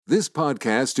This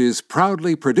podcast is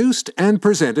proudly produced and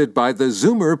presented by the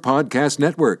Zoomer Podcast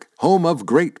Network, home of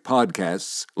great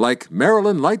podcasts like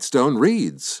Marilyn Lightstone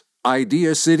Reads,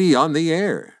 Idea City on the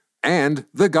Air, and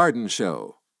The Garden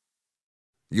Show.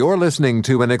 You're listening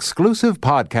to an exclusive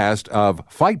podcast of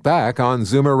Fight Back on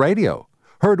Zoomer Radio,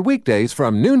 heard weekdays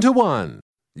from noon to 1.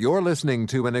 You're listening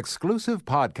to an exclusive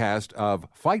podcast of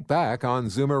Fight Back on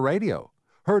Zoomer Radio,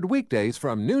 heard weekdays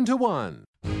from noon to 1.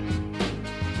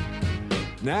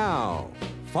 Now,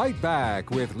 Fight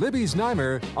Back with Libby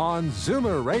Znaimer on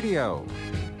Zoomer Radio.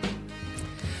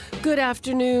 Good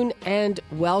afternoon and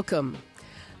welcome.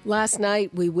 Last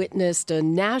night, we witnessed a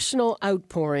national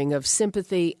outpouring of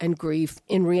sympathy and grief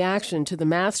in reaction to the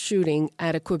mass shooting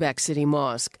at a Quebec City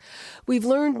mosque. We've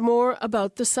learned more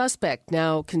about the suspect,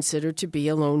 now considered to be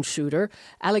a lone shooter.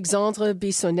 Alexandre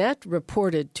Bissonnette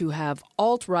reported to have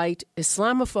alt-right,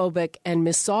 Islamophobic, and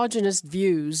misogynist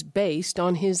views based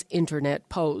on his internet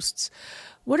posts.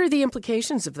 What are the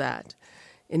implications of that?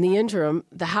 In the interim,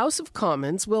 the House of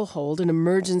Commons will hold an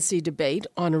emergency debate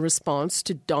on a response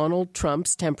to Donald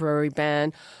Trump's temporary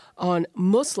ban on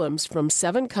Muslims from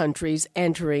 7 countries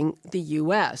entering the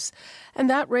U.S. And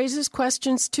that raises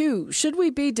questions, too. Should we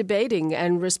be debating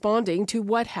and responding to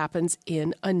what happens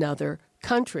in another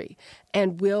country?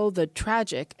 And will the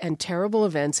tragic and terrible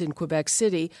events in Quebec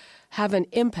City have an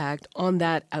impact on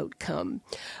that outcome?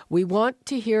 We want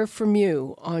to hear from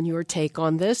you on your take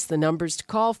on this. The numbers to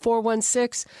call,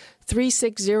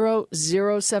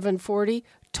 416-360-0740,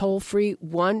 toll-free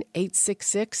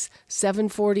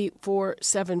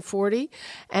 1-866-740-4740.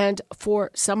 And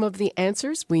for some of the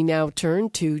answers, we now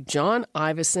turn to John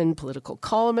Iveson, political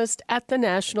columnist at the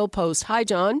National Post. Hi,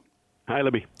 John. Hi,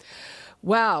 Libby.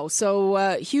 Wow.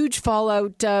 So huge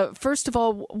fallout. First of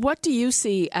all, what do you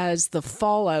see as the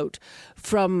fallout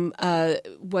from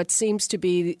what seems to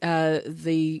be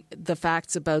the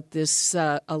facts about this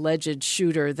alleged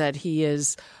shooter, that he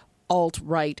is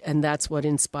alt-right and that's what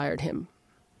inspired him?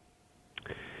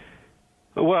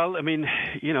 Well, I mean,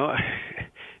 you know,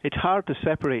 it's hard to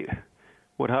separate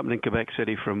what happened in Quebec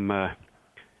City from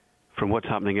what's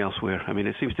happening elsewhere. I mean,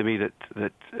 it seems to me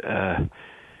that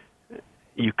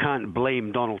you can't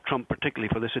blame Donald Trump particularly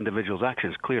for this individual's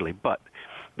actions, clearly, but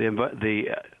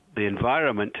the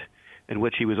environment in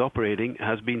which he was operating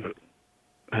has been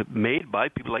made by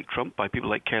people like Trump, by people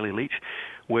like Kelly Leach,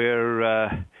 where,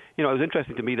 it was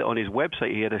interesting to me that on his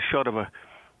website he had a shot of a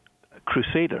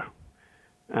crusader.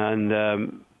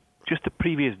 And just the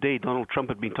previous day, Donald Trump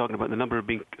had been talking about the number of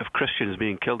Christians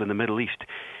being killed in the Middle East.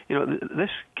 You know, this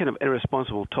kind of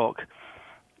irresponsible talk,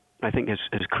 I think,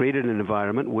 has created an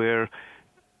environment where...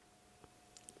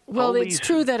 Well, it's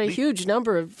true that a huge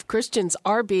number of Christians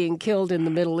are being killed in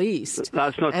the Middle East.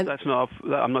 I'm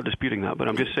not disputing that, but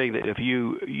I'm just saying that if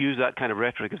you use that kind of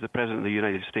rhetoric as the President of the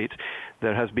United States,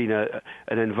 there has been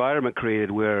an environment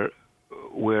created where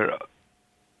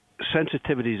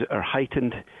sensitivities are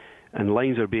heightened and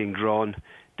lines are being drawn,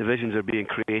 divisions are being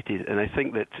created. And I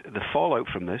think that the fallout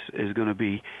from this is going to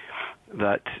be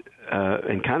that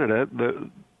in Canada,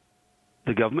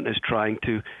 the government is trying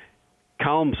to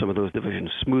calm some of those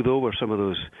divisions, smooth over some of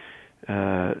those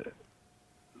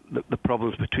the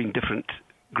problems between different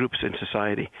groups in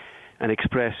society, and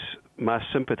express mass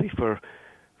sympathy for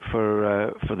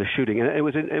the shooting. And it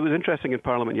was interesting in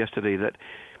Parliament yesterday that,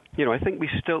 you know, I think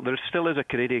there still is a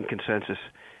Canadian consensus.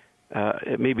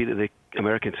 It may be that the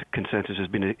American consensus has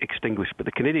been extinguished, but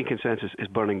the Canadian consensus is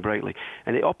burning brightly,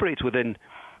 and it operates within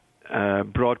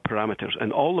broad parameters,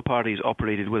 and all the parties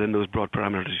operated within those broad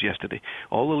parameters yesterday.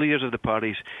 All the leaders of the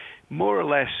parties more or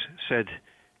less said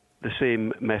the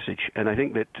same message, and I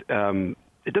think that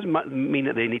it doesn't mean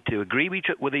that they need to agree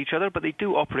with each other, but they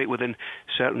do operate within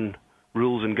certain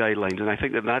rules and guidelines, and I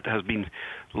think that has been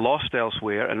lost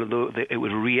elsewhere, and although it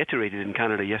was reiterated in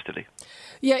Canada yesterday.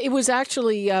 Yeah, it was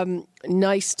actually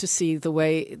nice to see the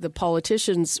way the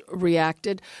politicians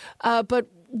reacted, but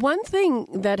one thing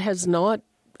that has not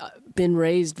been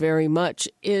raised very much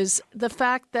is the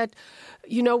fact that,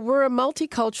 you know, we're a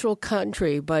multicultural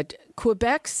country, but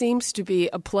Quebec seems to be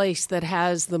a place that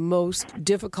has the most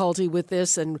difficulty with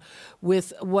this and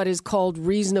with what is called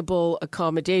reasonable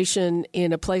accommodation.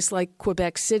 In a place like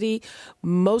Quebec City,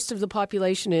 most of the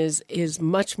population is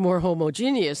much more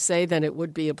homogeneous, say, than it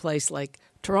would be a place like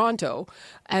Toronto.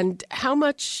 And how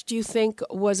much do you think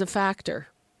was a factor?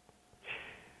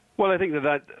 Well, I think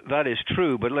that is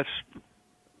true, but let's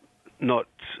not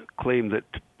claim that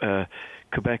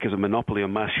Quebec is a monopoly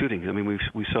on mass shootings. I mean, we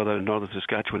saw that in northern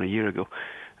Saskatchewan a year ago.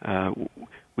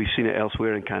 We've seen it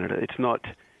elsewhere in Canada. It's not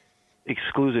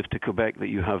exclusive to Quebec that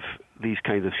you have these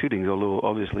kinds of shootings, although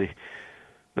obviously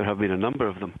there have been a number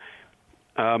of them.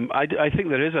 I think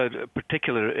there is a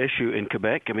particular issue in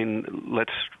Quebec. I mean,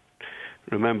 let's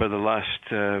remember the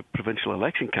last provincial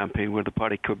election campaign where the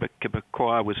Parti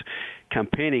Québécois was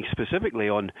campaigning specifically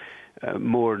on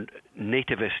more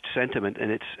nativist sentiment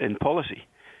in policy,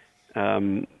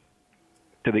 to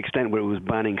the extent where it was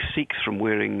banning Sikhs from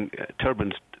wearing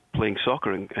turbans playing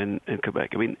soccer in Quebec.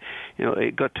 I mean,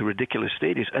 it got to ridiculous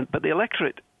stages, but the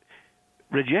electorate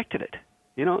rejected it.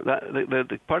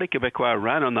 The Parti Québécois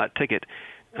ran on that ticket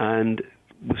and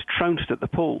was trounced at the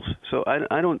polls. So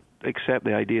I don't accept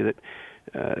the idea that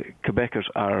Quebecers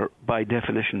are, by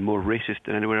definition, more racist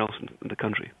than anywhere else in the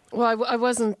country. Well, I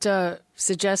wasn't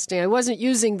suggesting, I wasn't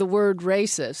using the word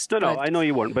racist. No, I know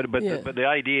you weren't, but the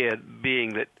idea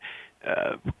being that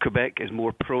Quebec is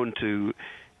more prone to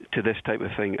this type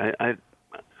of thing,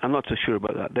 I'm not so sure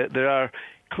about that.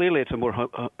 Clearly it's a more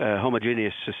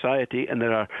homogeneous society, and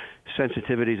there are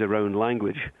sensitivities around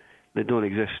language that don't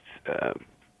exist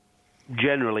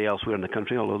generally elsewhere in the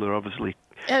country, although there are obviously...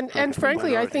 And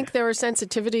frankly, I think there are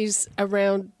sensitivities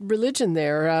around religion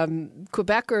there.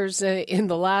 Quebecers in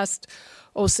the last,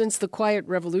 since the Quiet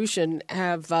Revolution,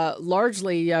 have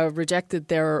largely rejected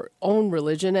their own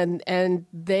religion, and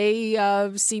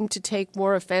they seem to take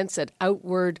more offense at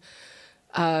outward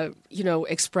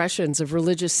expressions of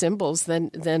religious symbols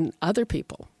than other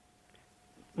people.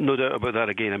 No doubt about that.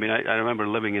 Again, I mean, I remember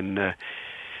living in the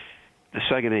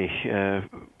Saguenay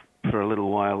for a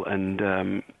little while, and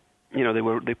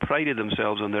they prided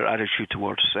themselves on their attitude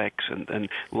towards sex and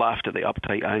laughed at the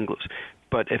uptight Anglos.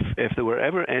 But if there were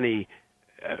ever any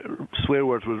swear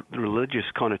words with religious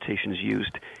connotations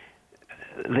used,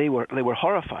 they were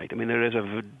horrified. I mean, there is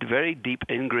a very deep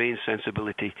ingrained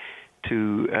sensibility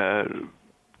to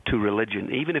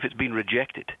religion, even if it's been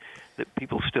rejected, that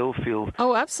people still feel...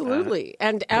 Oh, absolutely.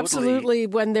 And totally... absolutely,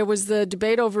 when there was the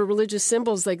debate over religious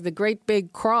symbols, like the great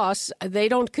big cross, they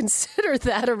don't consider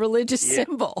that a religious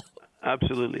symbol.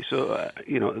 Absolutely. So,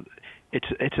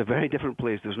 it's a very different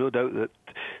place. There's no doubt that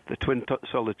the twin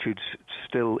solitudes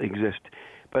still exist.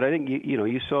 But I think,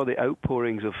 you saw the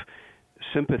outpourings of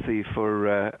sympathy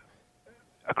for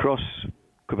across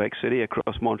Quebec City,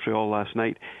 across Montreal last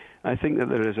night. I think that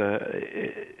there is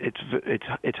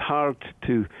it's hard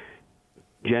to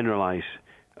generalize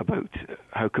about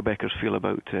how Quebecers feel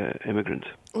about immigrants.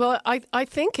 Well, I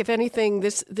think, if anything,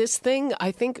 this thing,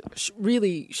 I think,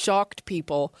 really shocked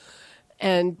people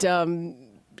and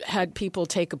had people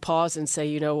take a pause and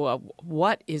say,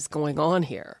 what is going on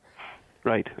here?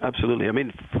 Right, absolutely. I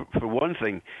mean, for one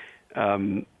thing,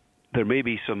 there may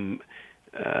be some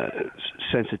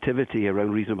sensitivity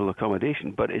around reasonable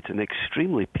accommodation, but it's an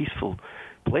extremely peaceful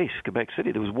place, Quebec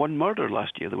City. There was one murder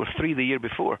last year. There were 3 the year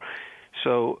before.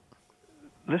 So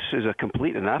this is a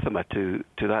complete anathema to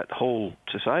that whole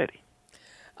society.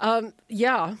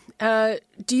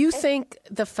 Do you think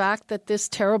the fact that this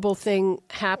terrible thing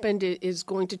happened is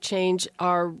going to change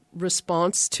our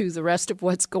response to the rest of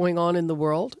what's going on in the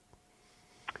world?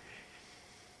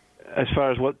 As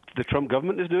far as what the Trump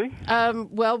government is doing?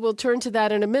 Well, we'll turn to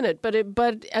that in a minute.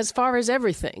 But as far as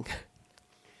everything.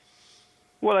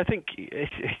 Well, I think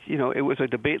it was a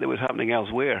debate that was happening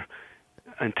elsewhere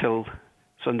until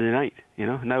Sunday night.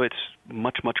 Now it's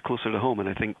much closer to home, and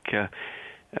I think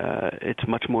it's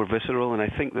much more visceral. And I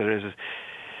think there is,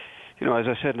 as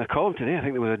I said in a column today, I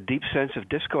think there was a deep sense of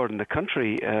discord in the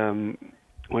country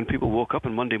when people woke up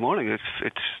on Monday morning.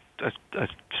 It's a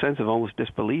sense of almost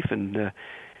disbelief and.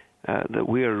 That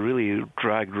we are really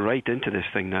dragged right into this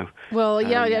thing now. Well,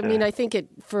 yeah, I mean, I think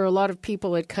for a lot of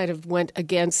people, it kind of went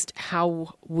against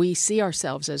how we see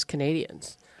ourselves as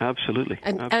Canadians. Absolutely.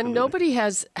 And nobody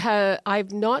has,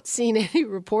 I've not seen any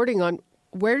reporting on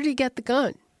where did he get the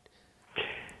gun?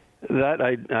 That,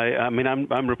 I mean,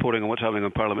 I'm reporting on what's happening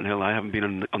on Parliament Hill. I haven't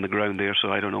been on the ground there,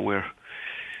 so I don't know where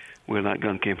that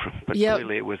gun came from. But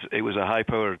clearly it was a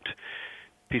high-powered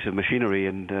piece of machinery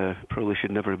and probably should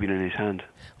never have been in his hand.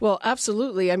 Well,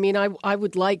 absolutely. I mean, I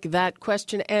would like that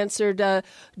question answered.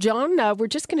 John, we're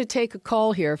just going to take a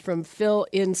call here from Phil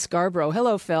in Scarborough.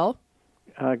 Hello, Phil.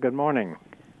 Good morning.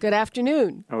 Good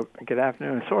afternoon. Oh, good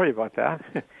afternoon. Sorry about that.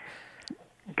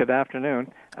 Good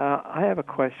afternoon. I have a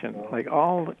question. Like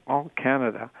all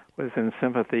Canada was in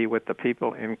sympathy with the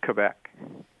people in Quebec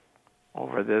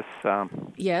over this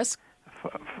yes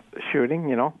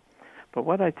shooting, But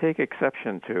what I take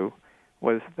exception to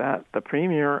was that the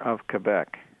Premier of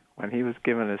Quebec, when he was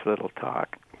given his little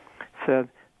talk, said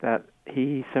that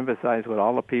he sympathized with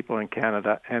all the people in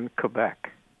Canada and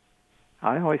Quebec.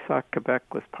 I always thought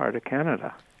Quebec was part of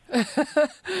Canada.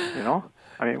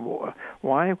 I mean,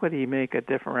 why would he make a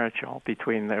differential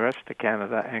between the rest of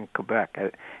Canada and Quebec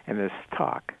in this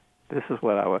talk? This is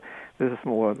what this is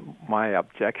more my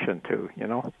objection to,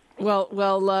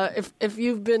 Well, if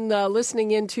you've been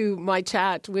listening into my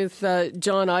chat with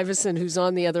John Iveson, who's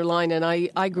on the other line, and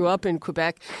I grew up in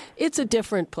Quebec, it's a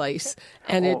different place,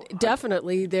 and it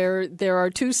definitely there are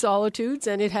two solitudes,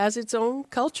 and it has its own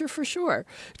culture for sure.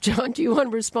 John, do you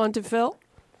want to respond to Phil?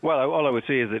 Well, all I would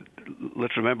say is that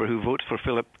let's remember who votes for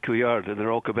Philip Couillard, and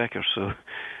they're all Quebecers. So,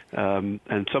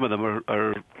 and some of them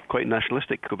are quite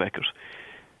nationalistic Quebecers.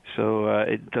 So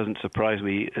it doesn't surprise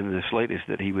me in the slightest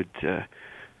that he would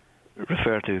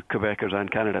refer to Quebecers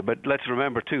and Canada. But let's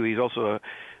remember too, he's also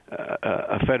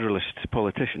a federalist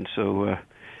politician, so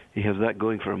he has that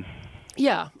going for him.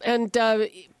 Yeah, and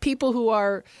people who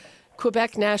are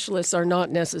Quebec nationalists are not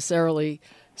necessarily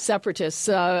separatists,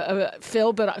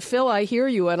 Phil. But Phil, I hear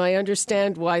you, and I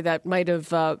understand why that might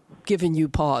have given you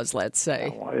pause. Let's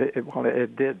say. Well,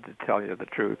 it did, to tell you the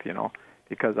truth,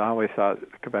 because I always thought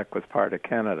Quebec was part of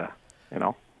Canada,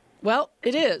 Well,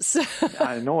 it is.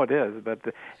 I know it is, but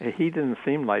he didn't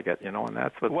seem like it, and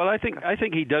that's what. Well, I think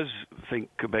he does think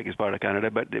Quebec is part of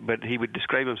Canada, but he would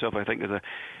describe himself, I think, as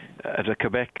a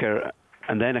Quebecer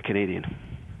and then a Canadian.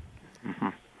 Mm-hmm.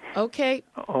 Okay.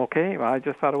 Okay. Well, I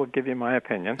just thought I would give you my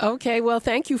opinion. Okay. Well,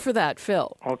 thank you for that,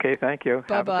 Phil. Okay. Thank you.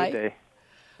 Bye-bye. Have a good day.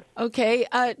 Okay.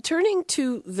 Turning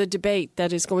to the debate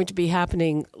that is going to be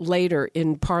happening later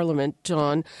in Parliament,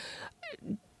 John.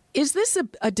 Is this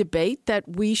a debate that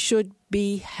we should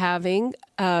be having,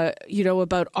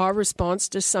 about our response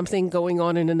to something going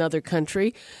on in another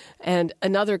country, and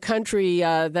another country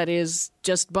that is,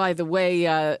 just by the way,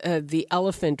 the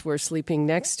elephant we're sleeping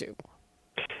next to?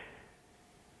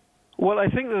 Well, I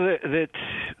think that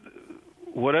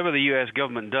whatever the U.S.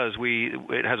 government does,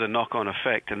 it has a knock-on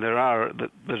effect, and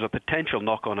there's a potential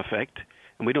knock-on effect,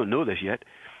 and we don't know this yet,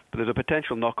 but there's a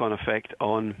potential knock-on effect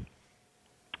on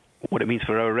what it means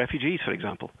for our refugees, for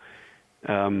example.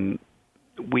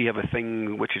 We have a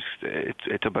thing which is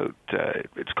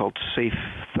it's called Safe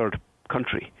Third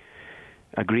Country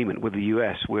Agreement with the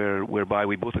U.S., whereby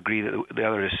we both agree that the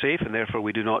other is safe, and therefore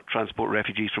we do not transport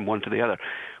refugees from one to the other.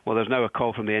 Well, there's now a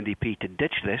call from the NDP to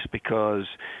ditch this because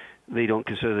they don't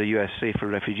consider the U.S. safe for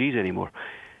refugees anymore.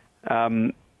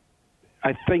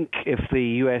 I think if the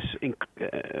U.S.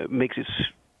 makes its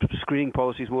screening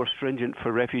policies more stringent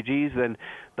for refugees, then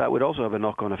that would also have a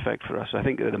knock-on effect for us. I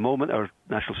think at the moment our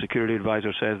National Security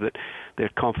Advisor says that they're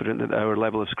confident that our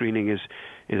level of screening is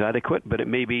adequate, but it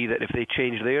may be that if they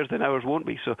change theirs, then ours won't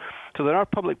be. So there are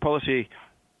public policy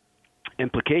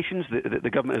implications. The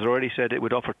government has already said it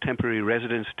would offer temporary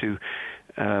residence to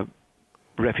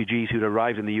refugees who'd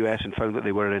arrived in the U.S. and found that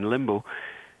they were in limbo.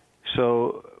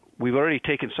 So we've already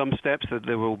taken some steps. That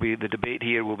there will be the debate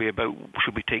here will be about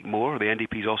should we take more. The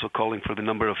NDP is also calling for the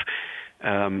number of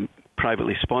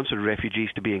privately sponsored refugees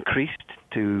to be increased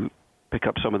to pick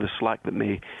up some of the slack that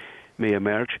may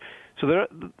emerge. So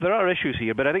there are issues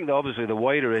here, but I think that obviously the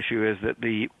wider issue is that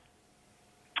the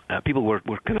people were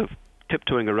kind of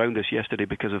tiptoeing around this yesterday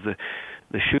because of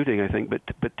the shooting, I think.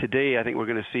 But today I think we're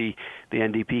going to see the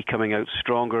NDP coming out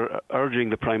stronger, urging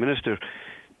the Prime Minister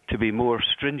to be more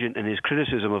stringent in his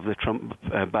criticism of the Trump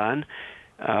ban,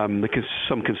 because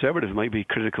some Conservatives might be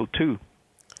critical too.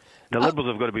 The Liberals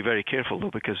have got to be very careful,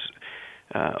 though, because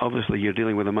obviously you're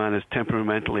dealing with a man as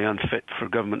temperamentally unfit for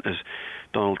government as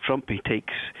Donald Trump.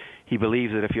 He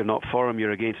believes that if you're not for him,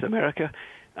 you're against America.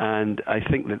 And I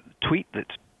think the tweet that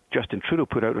Justin Trudeau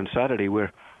put out on Saturday,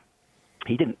 where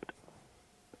he didn't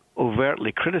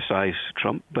overtly criticize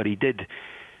Trump, but he did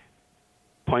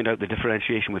point out the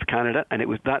differentiation with Canada, and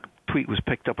that tweet was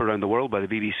picked up around the world by the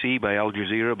BBC, by Al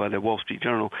Jazeera, by the Wall Street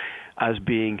Journal, as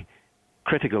being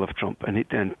critical of Trump. And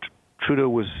Trudeau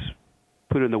was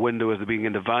put in the window as being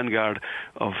in the vanguard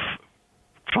of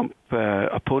Trump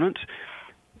opponents.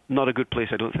 Not a good place,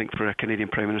 I don't think, for a Canadian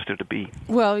Prime Minister to be.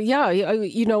 Well, yeah,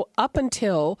 up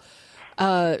until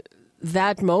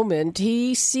that moment,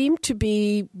 he seemed to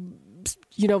be,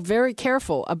 very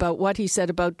careful about what he said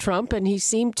about Trump, and he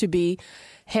seemed to be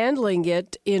handling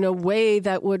it in a way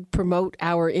that would promote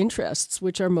our interests,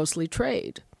 which are mostly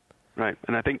trade. Right,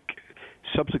 and I think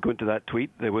subsequent to that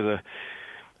tweet, there was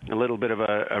a little bit of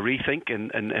a rethink,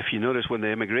 and if you notice, when the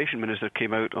immigration minister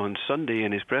came out on Sunday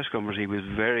in his press conference, he was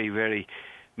very, very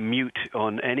mute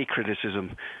on any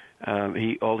criticism.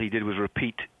 All he did was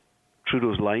repeat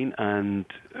Trudeau's line and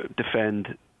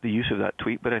defend the use of that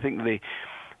tweet, but I think they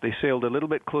sailed a little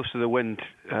bit close to the wind.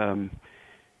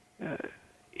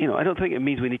 I don't think it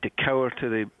means we need to cower to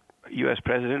the U.S.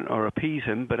 president or appease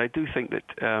him, but I do think that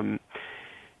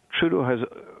Trudeau has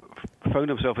found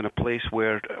himself in a place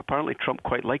where apparently Trump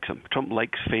quite likes him. Trump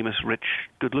likes famous, rich,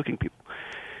 good-looking people.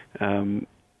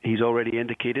 He's already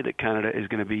indicated that Canada is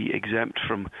going to be exempt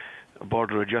from a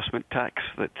border adjustment tax,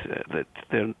 that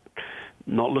they're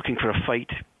not looking for a fight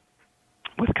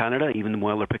with Canada, even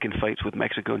while they're picking fights with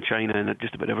Mexico and China and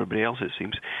just about everybody else, it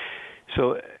seems.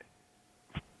 So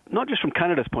not just from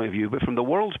Canada's point of view, but from the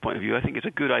world's point of view, I think it's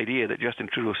a good idea that Justin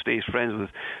Trudeau stays friends with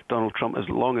Donald Trump as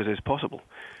long as is possible.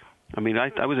 I mean,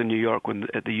 I was in New York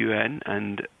at the UN,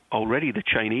 and already the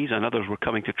Chinese and others were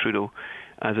coming to Trudeau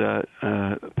as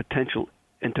a potential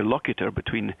interlocutor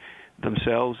between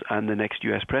themselves and the next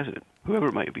U.S. president, whoever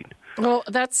it might have been. Well,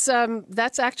 that's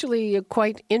actually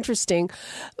quite interesting.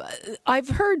 I've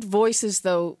heard voices,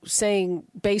 though, saying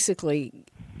basically,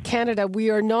 Canada, we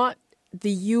are not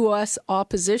the U.S.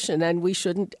 opposition, and we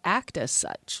shouldn't act as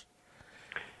such.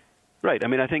 Right. I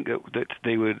mean, I think that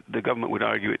the government would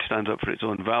argue it stands up for its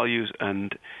own values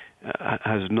and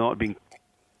has not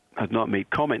made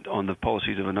comment on the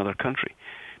policies of another country,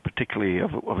 particularly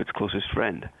of its closest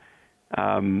friend.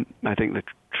 I think the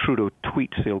Trudeau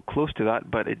tweet sailed close to that,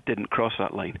 but it didn't cross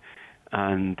that line,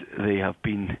 and they have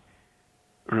been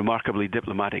remarkably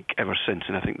diplomatic ever since,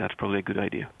 and I think that's probably a good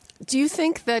idea. Do you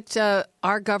think that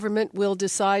our government will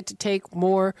decide to take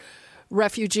more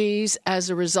refugees as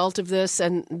a result of this,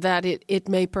 and that it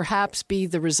may perhaps be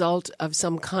the result of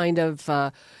some kind of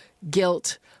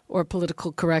guilt or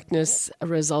political correctness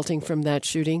resulting from that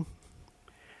shooting?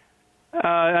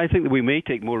 I think that we may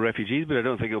take more refugees, but I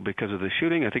don't think it'll be because of the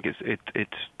shooting. I think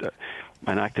it's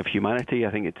an act of humanity.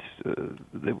 I think it's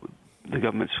the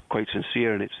government's quite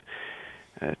sincere in its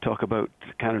talk about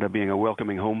Canada being a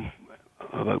welcoming home,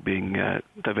 about being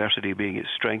diversity being its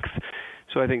strength.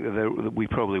 So I think that we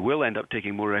probably will end up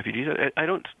taking more refugees. I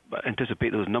don't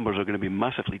anticipate those numbers are going to be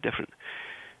massively different,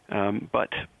 but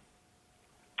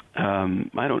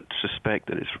I don't suspect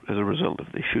that it's as a result of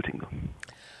the shooting, though.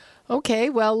 Okay,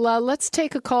 well, let's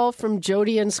take a call from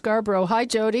Jody in Scarborough. Hi,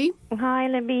 Jody. Hi,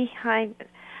 Libby. Hi.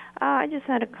 I just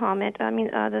had a comment. I mean,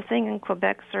 the thing in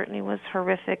Quebec certainly was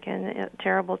horrific and a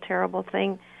terrible, terrible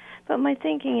thing. But my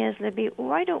thinking is, Libby,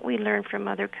 why don't we learn from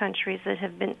other countries that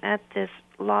have been at this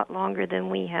a lot longer than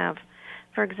we have?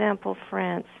 For example,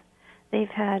 France. They've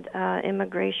had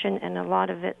immigration, and a lot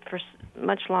of it for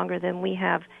much longer than we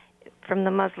have, from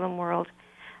the Muslim world.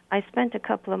 I spent a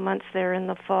couple of months there in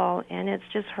the fall, and it's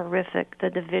just horrific, the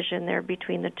division there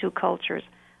between the two cultures.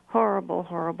 Horrible,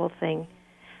 horrible thing.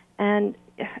 And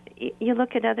you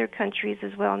look at other countries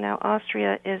as well. Now,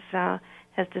 Austria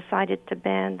has decided to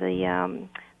ban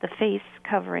the face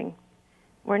covering.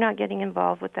 We're not getting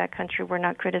involved with that country. We're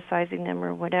not criticizing them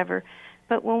or whatever.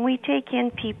 But when we take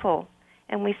in people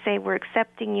and we say we're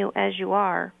accepting you as you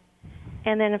are,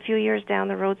 and then a few years down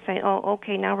the road say, oh,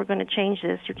 okay, now we're going to change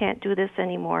this. You can't do this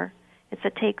anymore. It's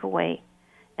a takeaway.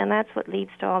 And that's what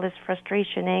leads to all this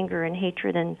frustration, anger, and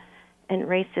hatred and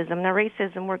racism. Now,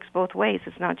 racism works both ways.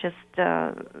 It's not just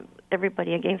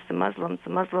everybody against the Muslims.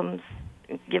 The Muslims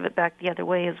give it back the other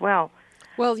way as well.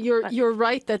 Well, you're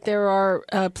right that there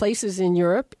are places in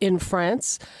Europe, in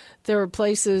France, there are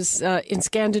places in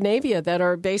Scandinavia that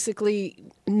are basically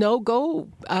no-go,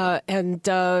 and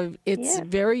it's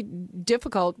very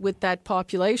difficult with that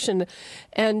population.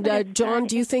 And John,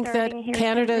 do you think that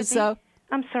Canada's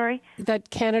I'm sorry? That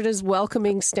Canada's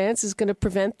welcoming stance is going to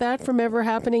prevent that from ever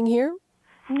happening here?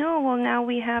 No, well, now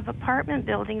we have apartment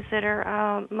buildings that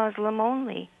are Muslim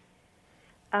only.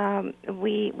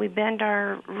 We bend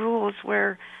our rules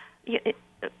where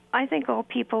I think all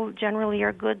people generally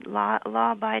are good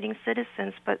law-abiding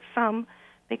citizens, but some,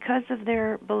 because of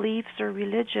their beliefs or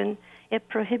religion, it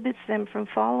prohibits them from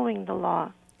following the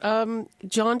law.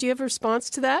 John, do you have a response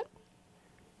to that?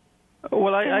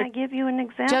 Well, Can I give you an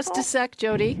example? Just a sec,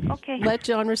 Jody. Okay. Let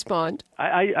John respond.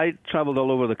 I traveled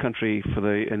all over the country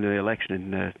in the election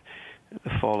in the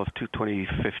fall of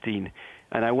 2015,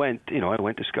 and I went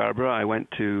to Scarborough, I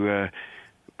went to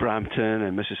Brampton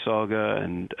and Mississauga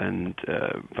and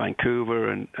Vancouver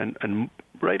and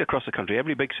right across the country,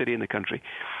 every big city in the country,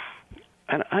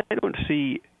 and I don't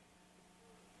see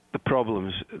the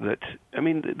problems that, I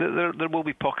mean, there will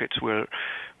be pockets where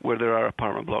there are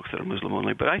apartment blocks that are Muslim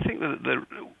only, but I think that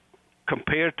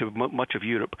compared to much of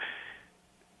Europe,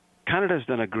 Canada's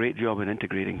done a great job in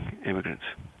integrating immigrants.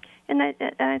 And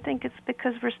I think it's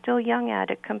because we're still young at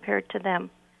it compared to them.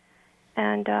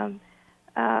 And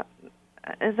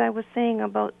as I was saying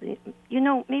about,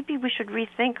 maybe we should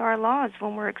rethink our laws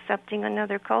when we're accepting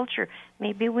another culture.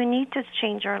 Maybe we need to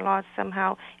change our laws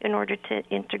somehow in order to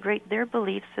integrate their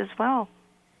beliefs as well.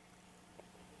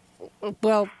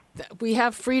 Well, we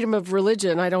have freedom of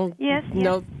religion. I don't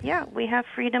know. Yeah, we have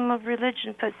freedom of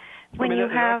religion, but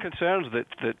There are concerns that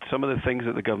some of the things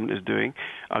that the government is doing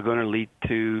are going to lead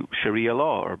to Sharia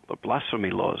law or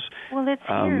blasphemy laws. Well, it's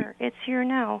here. It's here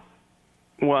now.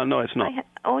 Well, no, it's not.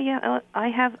 I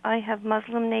have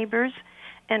Muslim neighbors,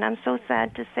 and I'm so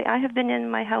sad to say I have been in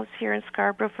my house here in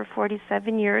Scarborough for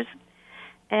 47 years,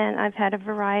 and I've had a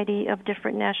variety of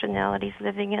different nationalities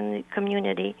living in the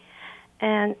community,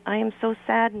 and I am so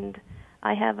saddened.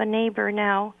 I have a neighbor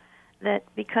now that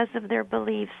because of their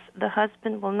beliefs, the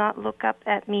husband will not look up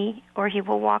at me or he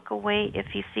will walk away if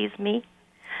he sees me.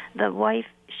 The wife,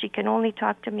 she can only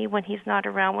talk to me when he's not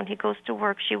around. When he goes to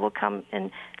work, she will come and,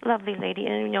 lovely lady,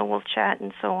 and, we'll chat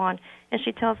and so on. And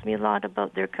she tells me a lot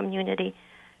about their community.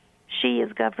 She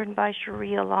is governed by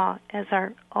Sharia law, as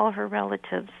are all her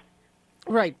relatives.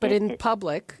 Right, but in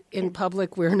public,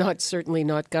 we're certainly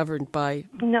not governed by...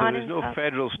 There is no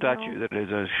federal statute that is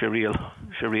a Sharia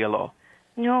law.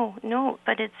 No,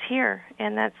 but it's here,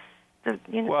 and that's the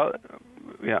Well,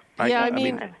 yeah. I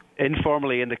mean,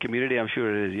 informally in the community, I'm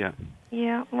sure it is. Yeah.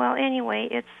 Yeah. Well, anyway,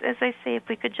 it's as I say, if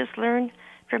we could just learn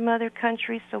from other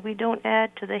countries, so we don't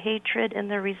add to the hatred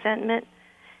and the resentment.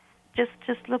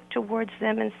 Just look towards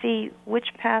them and see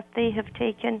which path they have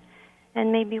taken,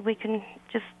 and maybe we can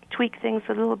just tweak things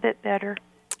a little bit better.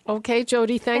 Okay,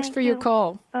 Jody. Thanks for your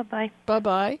call. Bye-bye.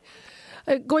 Bye-bye.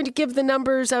 Going to give the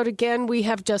numbers out again. We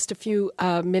have just a few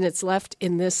minutes left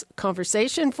in this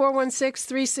conversation.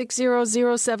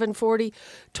 416-360-0740,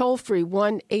 toll free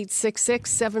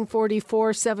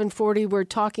 1-866-744-740. We're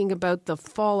talking about the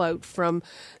fallout from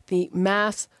the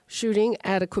mass shooting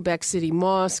at a Quebec City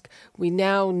mosque. We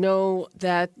now know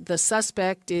that the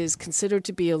suspect is considered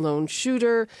to be a lone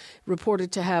shooter,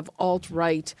 reported to have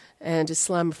alt-right and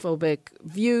Islamophobic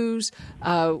views.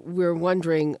 We're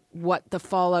wondering what the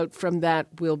fallout from that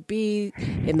will be.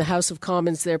 In the House of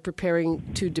Commons, they're preparing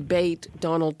to debate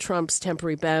Donald Trump's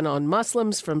temporary ban on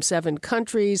Muslims from 7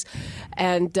 countries.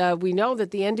 And we know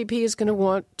that the NDP is going to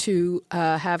want to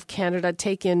have Canada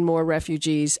take in more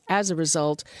refugees as a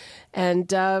result.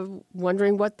 And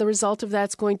wondering what the result of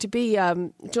that's going to be.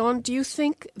 John, do you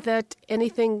think that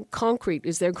anything concrete,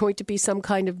 is there going to be some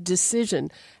kind of decision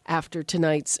after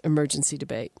tonight's emergency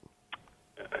debate?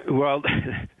 Well,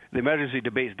 the emergency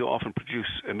debates don't often produce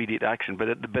immediate action, but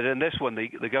in this one,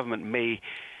 the government may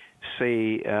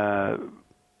say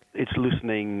it's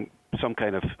loosening some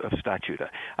kind of statute.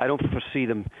 I don't foresee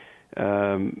them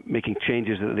making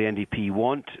changes that the NDP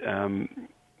want.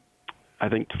 I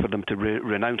think for them to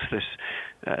renounce this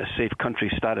safe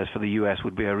country status for the U.S.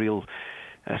 would be a real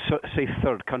safe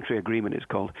third country agreement, it's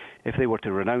called. If they were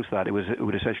to renounce that, it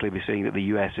would essentially be saying that the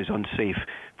U.S. is unsafe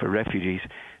for refugees.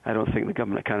 I don't think the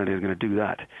government of Canada is going to do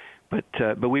that. But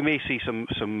we may see some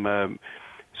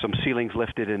ceilings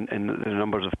lifted in the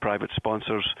numbers of private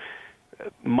sponsors,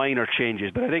 minor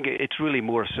changes. But I think it's really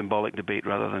more a symbolic debate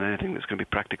rather than anything that's going to be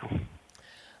practical.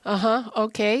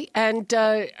 Okay. And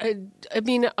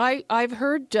I've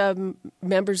heard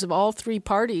members of all 3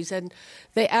 parties, and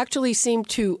they actually seem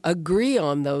to agree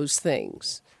on those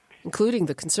things, including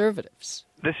the Conservatives.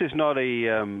 This is not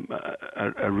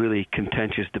a really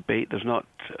contentious debate. There's not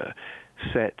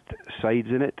set sides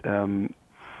in it. Some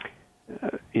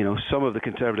of the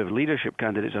Conservative leadership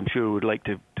candidates, I'm sure, would like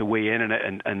to weigh in on it,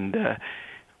 and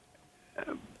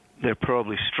they're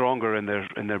probably stronger in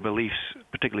their beliefs,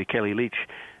 particularly Kelly Leitch,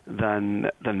 than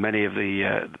many of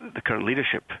the current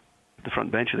leadership, the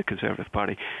front bench of the Conservative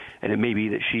Party. And it may be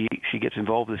that she gets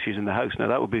involved as she's in the House. Now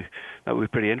that would be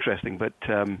pretty interesting, but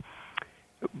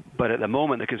at the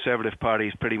moment the Conservative Party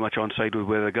is pretty much on side with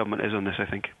where the government is on this, I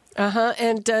think.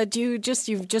 And you've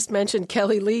just mentioned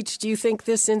Kelly Leitch. Do you think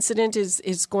this incident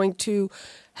is going to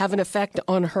have an effect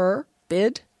on her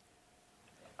bid?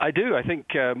 I do. I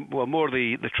think more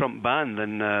the Trump ban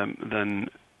than the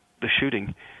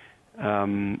shooting.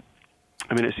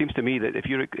 It seems to me that if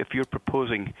you're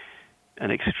proposing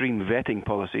an extreme vetting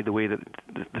policy, the way that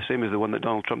the same as the one that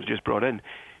Donald Trump's just brought in,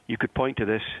 you could point to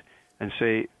this and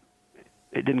say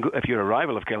it didn't go. If you're a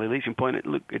rival of Kelly Leitch, and point it,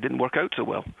 look, it didn't work out so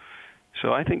well.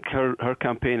 So I think her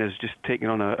campaign has just taken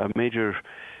on a major,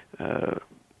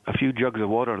 a few jugs of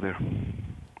water there.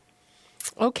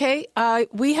 Okay,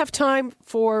 we have time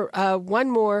for one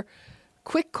more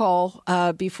quick call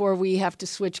before we have to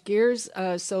switch gears.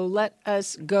 So let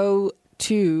us go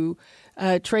to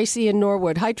Tracy in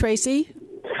Norwood. Hi, Tracy.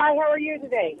 Hi, how are you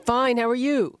today? Fine, how are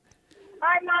you?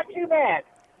 I'm not too bad.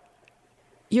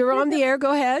 You're on the air,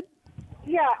 go ahead.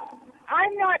 Yeah,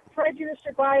 I'm not prejudiced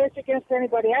or biased against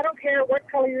anybody. I don't care what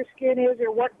color your skin is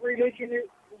or what religion you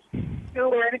do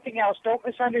or anything else. Don't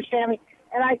misunderstand me.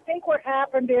 And I think what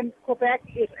happened in Quebec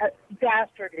is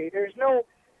dastardly. There's no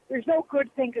good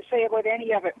thing to say about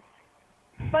any of it.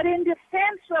 But in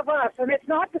defense of us, and it's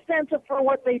not defensive for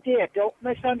what they did, don't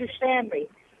misunderstand me,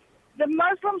 the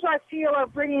Muslims, I feel, are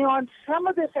bringing on some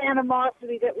of this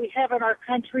animosity that we have in our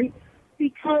country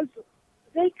because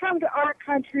they come to our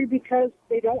country because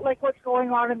they don't like what's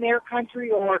going on in their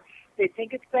country, or they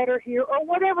think it's better here, or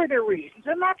whatever their reasons,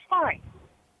 and that's fine.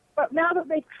 But now that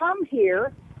they've come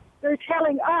here, they're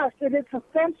telling us that it's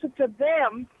offensive to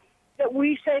them that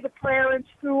we say the prayer in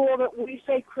school, that we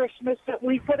say Christmas, that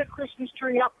we put a Christmas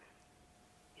tree up.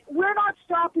 We're not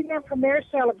stopping them from their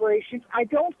celebrations. I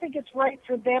don't think it's right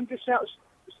for them to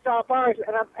stop ours.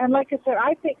 And like I said,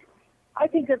 I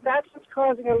think that that's what's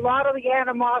causing a lot of the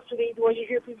animosity when you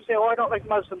hear people say, oh, I don't like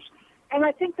Muslims. And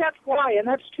I think that's why, and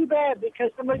that's too bad,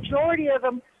 because the majority of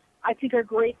them, I think, are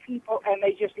great people, and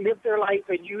they just live their life,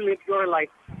 and you live your life.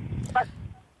 But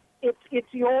it's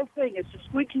the old thing. It's the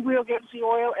squeaky wheel gets the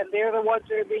oil, and they're the ones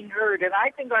that are being heard. And I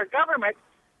think our government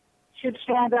should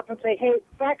stand up and say, hey,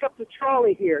 back up the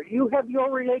trolley here. You have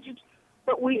your religions,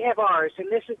 but we have ours. And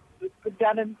this has been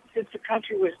done since the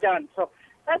country was done. So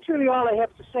that's really all I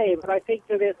have to say. But I think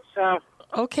that it's...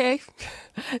 Okay.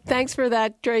 Thanks for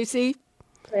that, Tracy.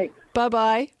 Thanks.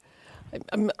 Bye-bye.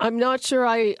 I'm not sure.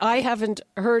 I haven't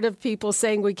heard of people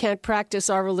saying we can't practice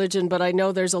our religion, but I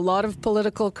know there's a lot of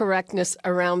political correctness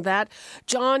around that.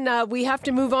 John, we have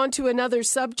to move on to another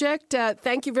subject.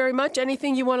 Thank you very much.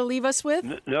 Anything you want to leave us with?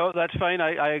 No, that's fine.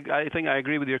 I think I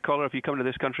agree with your caller. If you come to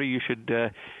this country, you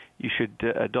should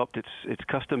adopt its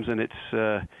customs and its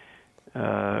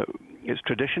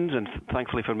traditions, and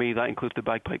thankfully for me, that includes the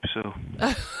bagpipes. So,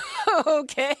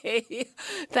 okay.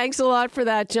 Thanks a lot for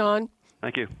that, John.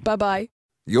 Thank you. Bye-bye.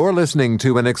 You're listening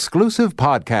to an exclusive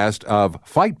podcast of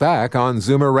Fight Back on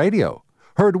Zoomer Radio.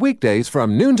 Heard weekdays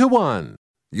from noon to 1.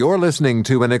 You're listening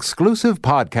to an exclusive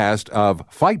podcast of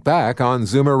Fight Back on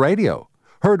Zoomer Radio.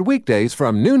 Heard weekdays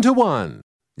from noon to 1.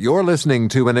 You're listening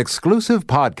to an exclusive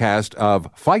podcast of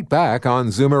Fight Back on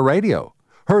Zoomer Radio.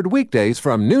 Heard weekdays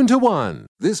from noon to 1.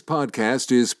 This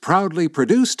podcast is proudly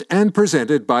produced and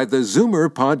presented by the Zoomer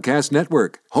Podcast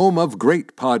Network, home of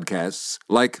great podcasts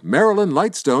like Marilyn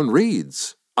Lightstone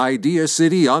Reads, Idea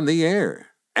City on the Air,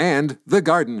 and The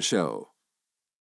Garden Show.